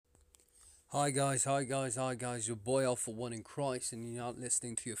Hi guys, your boy Alpha One in Christ, and you're not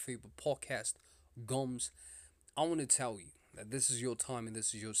listening to your favorite podcast, Gums. I want to tell you that this is your time and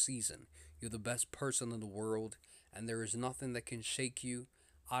this is your season. You're the best person in the world, and there is nothing that can shake you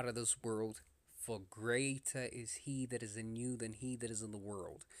out of this world. For greater is He that is in you than he that is in the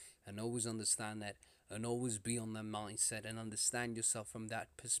world. And always understand that, and always be on that mindset, and understand yourself from that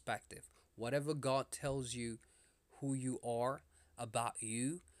perspective. Whatever God tells you who you are, about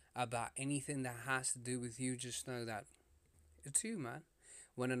you, about anything that has to do with you, just know that it's you, man.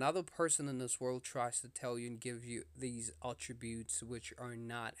 When another person in this world tries to tell you and give you these attributes which are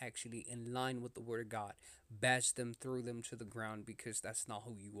not actually in line with the Word of God, bash them, throw them to the ground, because that's not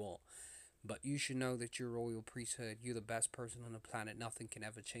who you are. But you should know that you're royal priesthood. You're the best person on the planet. Nothing can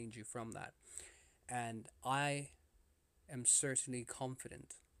ever change you from that. And I am certainly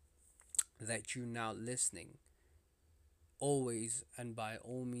confident that you're now listening always and by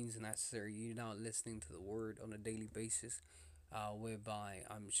all means necessary. You're now listening to the word on a daily basis, whereby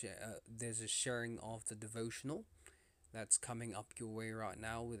there's a sharing of the devotional that's coming up your way right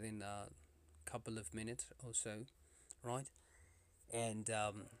now within a couple of minutes or so, right? And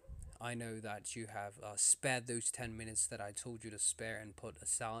I know that you have spared those 10 minutes that I told you to spare and put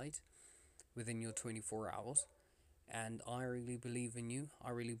aside within your 24 hours. And I really believe in you.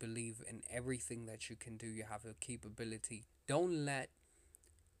 I really believe in everything that you can do. You have a capability. Don't let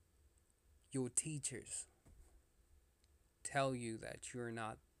your teachers tell you that you're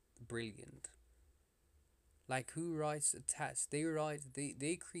not brilliant. Like, who writes a test? They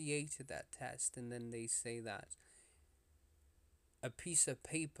created that test, and then they say that a piece of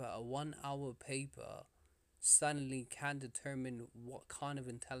paper, a 1 hour paper, suddenly can determine what kind of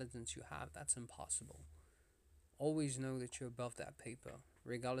intelligence you have. That's impossible. Always know that you're above that paper,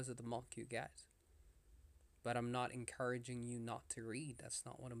 regardless of the mark you get. But I'm not encouraging you not to read. That's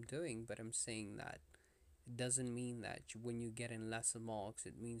not what I'm doing. But I'm saying that it doesn't mean that when you get in lesser marks,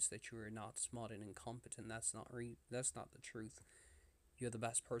 it means that you are not smart and incompetent. That's not the truth. You're the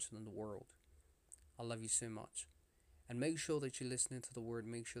best person in the world. I love you so much. And make sure that you're listening to the word.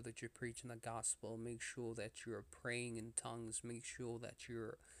 Make sure that you're preaching the gospel. Make sure that you're praying in tongues. Make sure that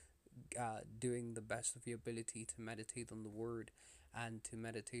you're doing the best of your ability to meditate on the word and to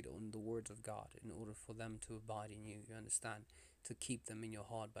meditate on the words of God in order for them to abide in you. You understand? To keep them in your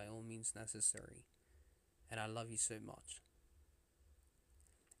heart by all means necessary. And I love you so much.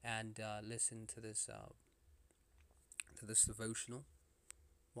 And listen to this devotional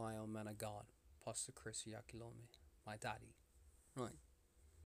by our man of God, Pastor Chris Yakilome, my daddy. Right.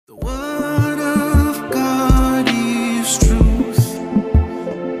 The word of God is truth.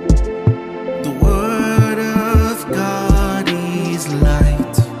 The word of God is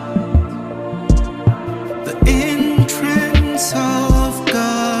light. The entrance of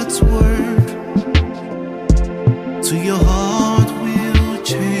God's word to your heart will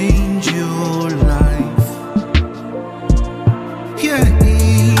change your life. Hear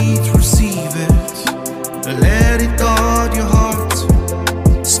it, receive it, let it guard your heart.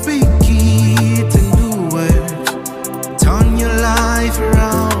 Speak it and do it. Turn your life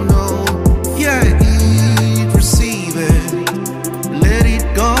around. Oh, yeah, it, receive it. Let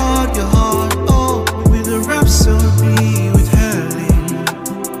it guard your heart. Oh, with a rhapsody with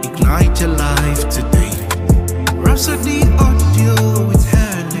Helen. Ignite your life today. Rhapsody audio with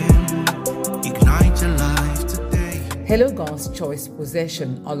Helen. Ignite your life today. Hello, God's choice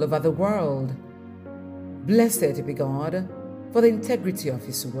possession all over the world. Blessed be God for the integrity of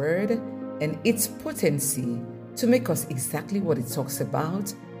His word and its potency to make us exactly what it talks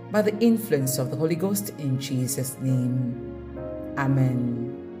about by the influence of the Holy Ghost in Jesus' name.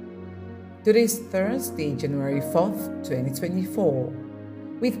 Amen. Today is Thursday, January 4th, 2024.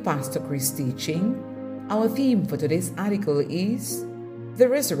 With Pastor Chris teaching, our theme for today's article is The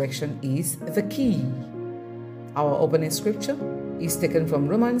Resurrection is the Key. Our opening scripture is taken from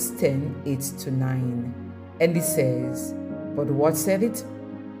Romans 10, 8-9. And it says, But what said it?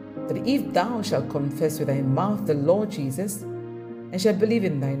 That if thou shalt confess with thy mouth the Lord Jesus, and shalt believe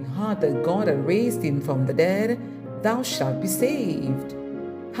in thine heart that God hath raised him from the dead, thou shalt be saved.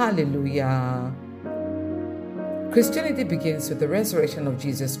 Hallelujah. Christianity begins with the resurrection of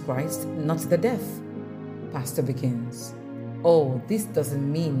Jesus Christ, not the death. Pastor begins. Oh, this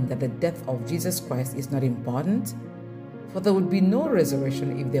doesn't mean that the death of Jesus Christ is not important, for there would be no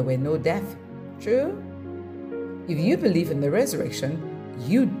resurrection if there were no death. True? If you believe in the resurrection,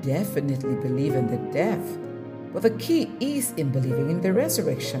 you definitely believe in the death. But the key is in believing in the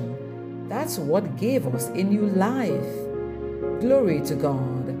resurrection. That's what gave us a new life. Glory to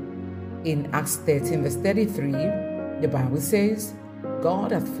God. In Acts 13 verse 33, the Bible says,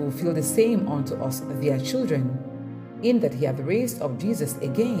 God hath fulfilled the same unto us their children, in that he hath raised up Jesus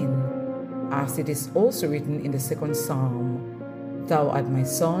again, as it is also written in the second psalm, Thou art my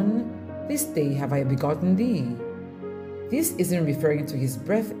son, this day have I begotten thee. This isn't referring to his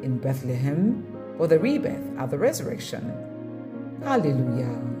birth in Bethlehem, but the rebirth at the resurrection.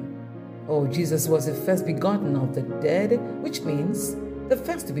 Hallelujah. Oh, Jesus was the first begotten of the dead, which means the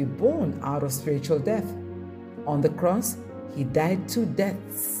first to be born out of spiritual death. On the cross, he died 2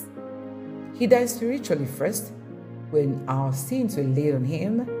 deaths. He died spiritually first, when our sins were laid on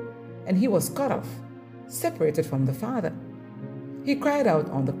him, and he was cut off, separated from the Father. He cried out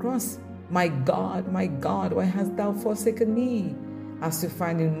on the cross, my God, why hast thou forsaken me? As you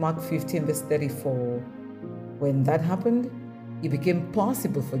find in Mark 15, verse 34. When that happened, it became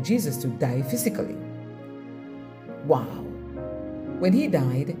possible for Jesus to die physically. Wow. When he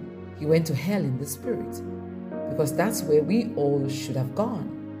died, he went to hell in the spirit, because that's where we all should have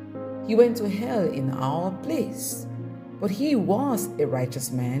gone. He went to hell in our place, but he was a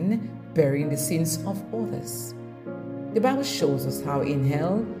righteous man, bearing the sins of others. The Bible shows us how in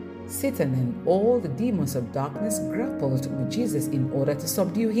hell, Satan and all the demons of darkness grappled with Jesus in order to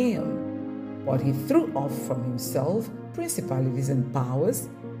subdue him. But he threw off from himself principalities and powers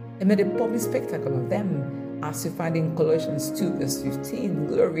and made a public spectacle of them, as you find in Colossians 2 verse 15.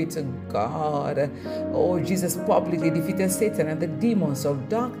 Glory to God. Oh, Jesus publicly defeated Satan and the demons of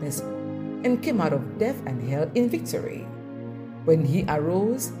darkness and came out of death and hell in victory. When he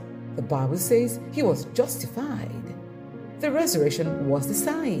arose, the Bible says he was justified. The resurrection was the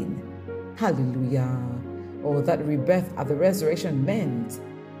sign. Hallelujah. Oh, that rebirth at the resurrection meant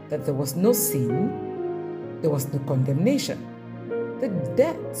that there was no sin, there was no condemnation. The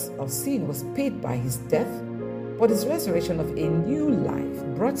debt of sin was paid by his death, but his resurrection of a new life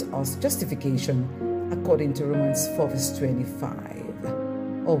brought us justification according to Romans 4 verse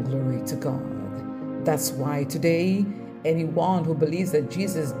 25. Oh, glory to God. That's why today, anyone who believes that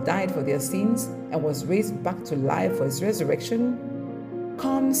Jesus died for their sins and was raised back to life for his resurrection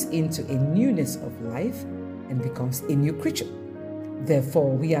comes into a newness of life and becomes a new creature.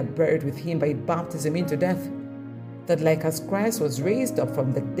 Therefore, we are buried with him by baptism into death, that like as Christ was raised up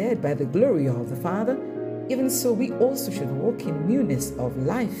from the dead by the glory of the Father, even so we also should walk in newness of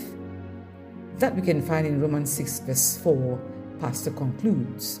life. That we can find in Romans 6 verse 4. Pastor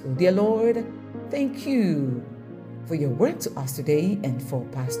concludes, Oh dear Lord, thank you for your word to us today and for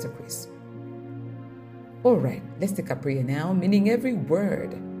Pastor Chris. All right, let's take a prayer now, meaning every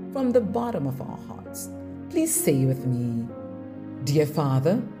word from the bottom of our hearts. Please say with me, Dear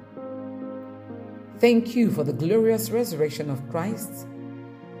Father, thank you for the glorious resurrection of Christ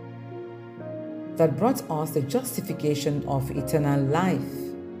that brought us the justification of eternal life.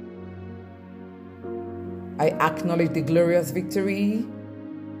 I acknowledge the glorious victory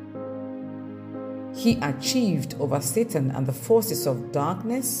he achieved over Satan and the forces of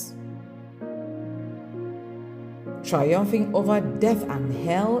darkness, triumphing over death and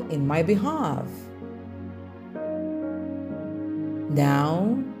hell in my behalf.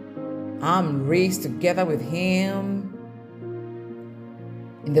 Now, I'm raised together with him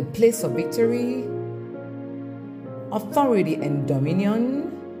in the place of victory, authority, and dominion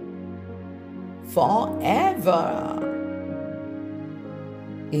forever.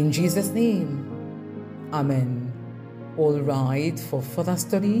 In Jesus' name, amen. All right, for further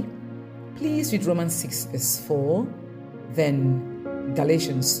study, please read Romans 6 verse 4. Then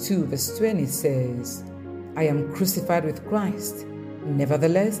Galatians 2 verse 20 says, I am crucified with Christ.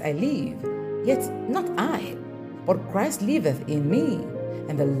 Nevertheless I live, yet not I, but Christ liveth in me.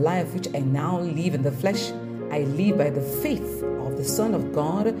 And the life which I now live in the flesh, I live by the faith of the Son of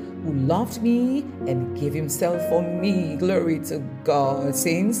God, who loved me and gave himself for me. Glory to God.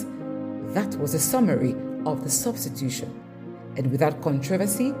 Saints, that was a summary of the substitution. And without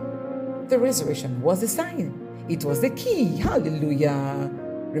controversy, the resurrection was the sign. It was the key. Hallelujah.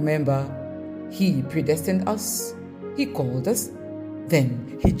 Remember, he predestined us. He called us.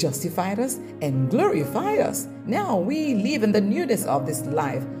 Then he justified us and glorified us. Now we live in the newness of this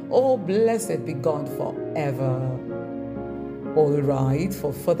life. Oh, blessed be God forever. All right,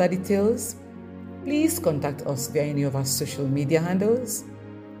 for further details, please contact us via any of our social media handles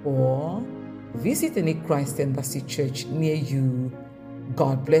or visit any Christ Embassy church near you.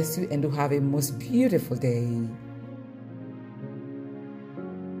 God bless you and do have a most beautiful day.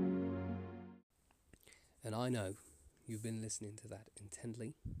 And I know you've been listening to that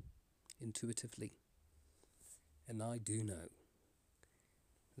intently, intuitively, and I do know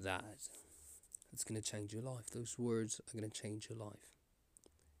that it's going to change your life. Those words are going to change your life.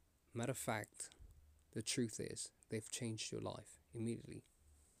 Matter of fact, the truth is, they've changed your life immediately.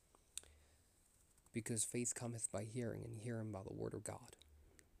 Because faith cometh by hearing, and hearing by the word of God.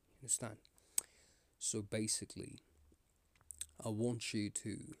 Understand? So basically, I want you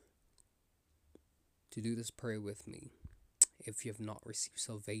to do this prayer with me. If you have not received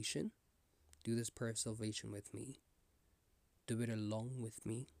salvation, do this prayer of salvation with me. Do it along with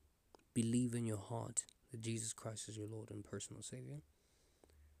me. Believe in your heart that Jesus Christ is your Lord and personal Savior.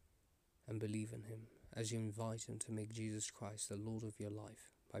 And believe in Him as you invite Him to make Jesus Christ the Lord of your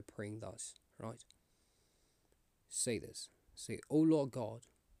life by praying thus, right? Say this. Say, "O Lord God,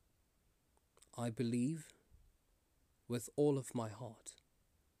 I believe with all of my heart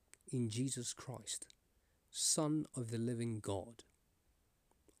in Jesus Christ, Son of the living God.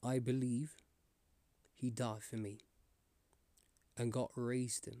 I believe He died for me and God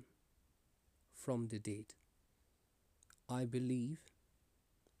raised Him from the dead. I believe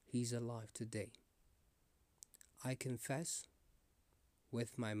He's alive today. I confess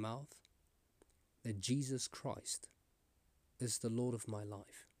with my mouth that Jesus Christ is the Lord of my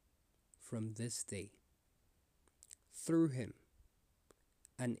life from this day. Through Him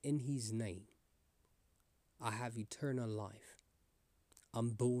and in His name, I have eternal life. I'm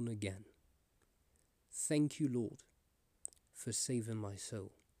born again. Thank you, Lord, for saving my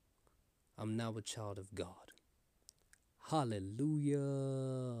soul. I'm now a child of God."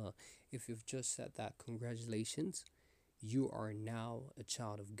 Hallelujah. If you've just said that, congratulations. You are now a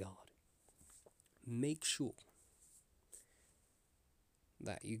child of God. Make sure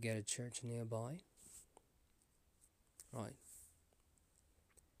that you get a church nearby. Right.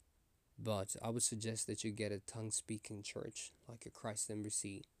 But I would suggest that you get a tongue-speaking church, like a Christ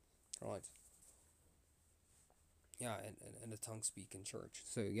Embassy. Right. Yeah, and a tongue-speaking church.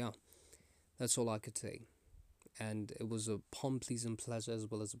 So, yeah, that's all I could say. And it was a pleasant pleasure as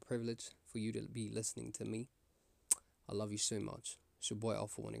well as a privilege for you to be listening to me. I love you so much. It's your boy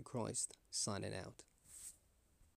Alpha One in Christ, signing out.